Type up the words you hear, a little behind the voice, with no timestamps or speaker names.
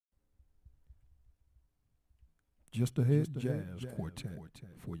Just Ahead Jazz Quartet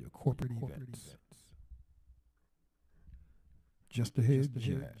for your corporate events. Just Ahead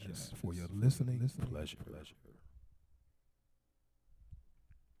Jazz for your listening pleasure.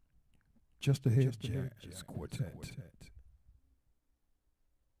 Just Ahead Jazz Quartet.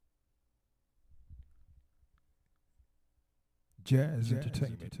 Jazz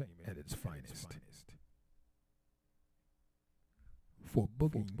entertainment at its finest. For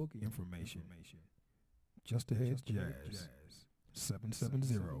booking information, Just Ahead Jazz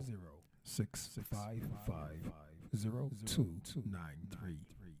 770-655-0293.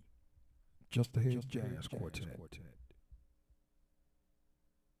 Just Ahead Jazz Quartet.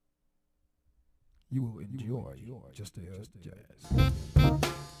 You will enjoy Just Ahead Jazz.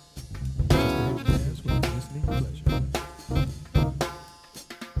 Just Ahead Jazz with listening pleasure.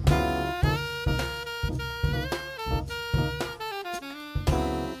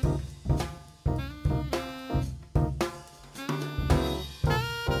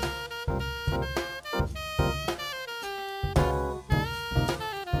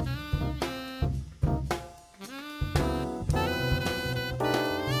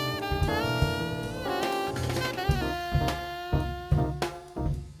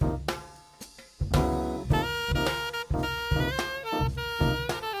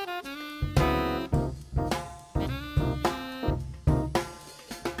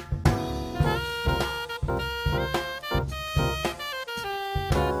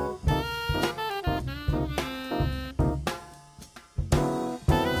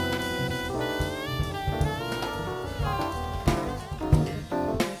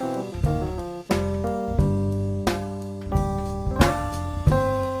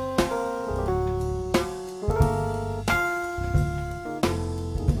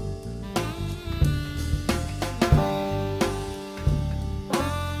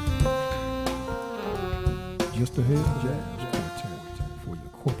 Just Ahead Jazz Quartet for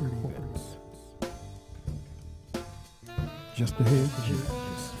your corporate events. Just Ahead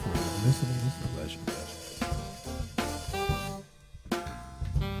Jazz for your listening pleasure.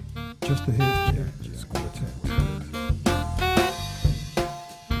 Just Ahead Jazz Quartet.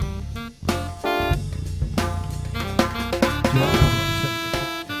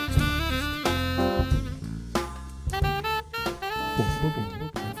 For booking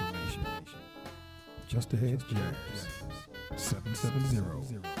information, Just Ahead Jazz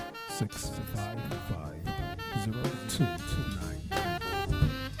 770-655-0293.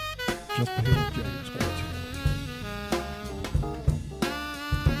 Just Ahead Jazz Quartet.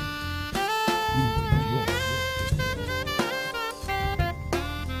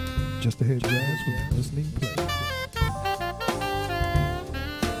 Just Ahead Jazz with listening pleasure.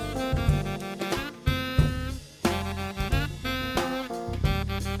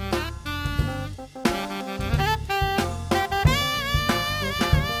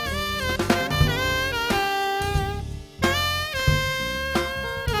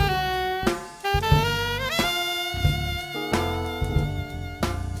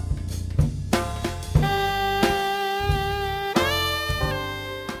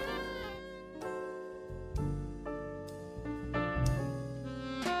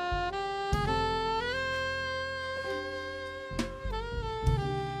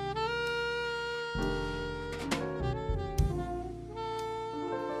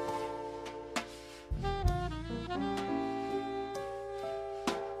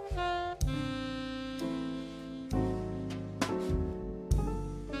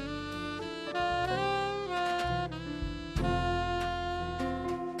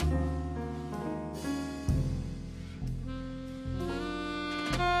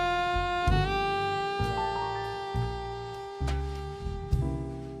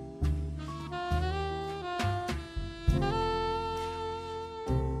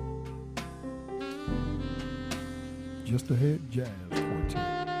 Just Ahead Jazz Quartet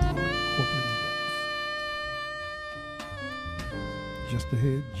for your corporate events. Just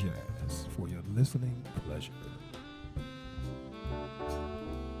Ahead Jazz for your listening pleasure.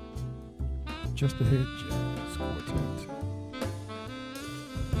 Just Ahead Jazz Quartet.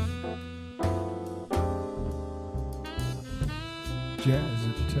 Jazz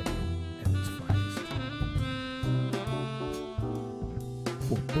entertainment at its finest.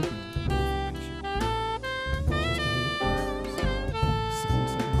 For booking information, Just Ahead Jazz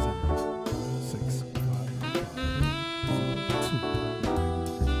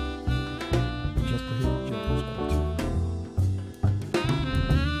 770-655-0293. Just Ahead Jazz Quartet.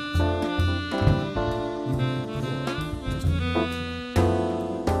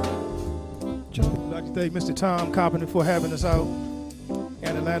 I'd like to thank Mr. Tom Carpenter for having us out.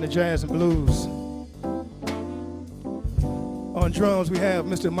 Atlanta Jazz and Blues. On drums, we have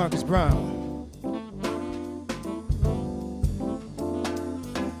Mr. Marcus Brown.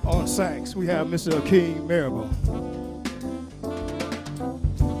 On sax, we have Mr. Akeem Marable.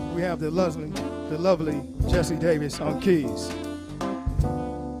 We have the lovely Jessie Davis on keys.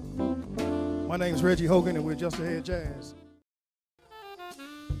 My name is Reggie Hogan, and we're Just Ahead Jazz.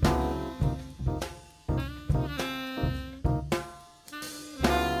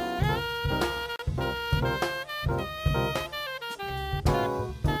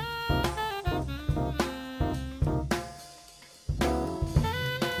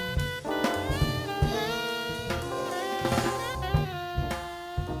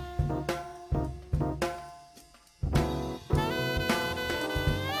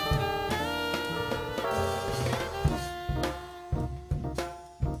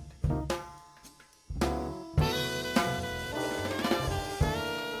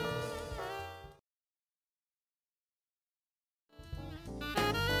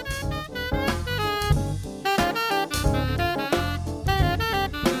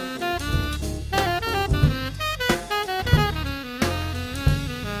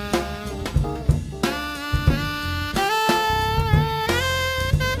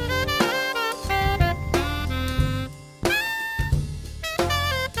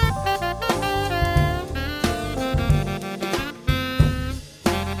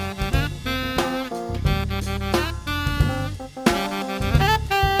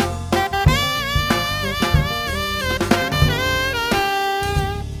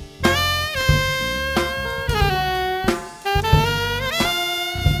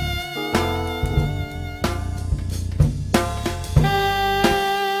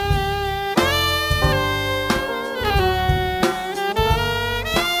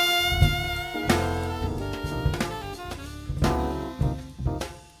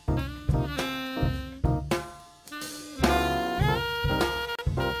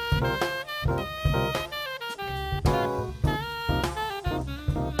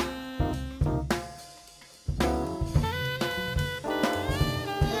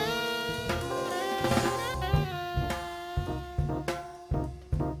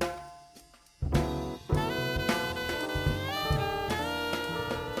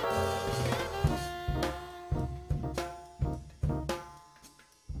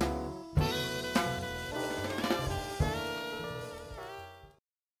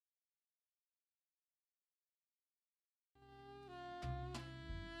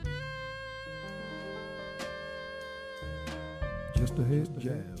 Just Ahead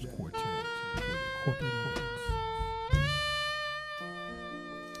Jazz Quartet for your corporate audience.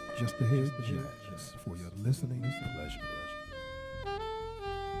 Just Ahead Jazz for your listening pleasure.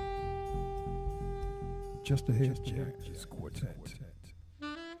 Just Ahead Jazz Quartet.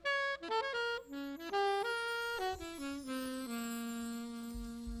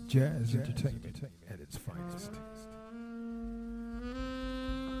 Jazz entertainment at its finest.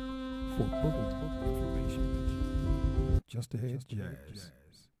 For booking information, Just Ahead Jazz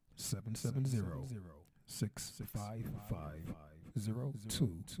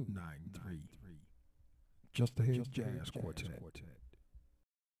 770-655-0293. Just Ahead Jazz Quartet.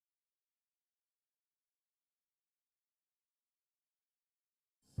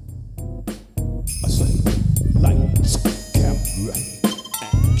 I say, lights, camera,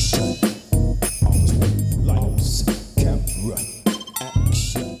 action. Always lights, camera,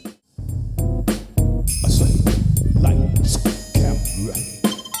 action. I say, lights, camera,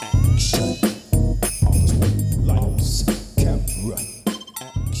 action. Always lights, camera,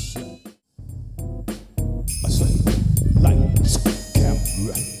 action. I say, lights,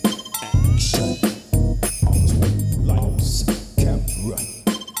 camera, action. Always lights, camera,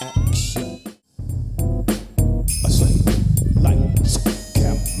 action.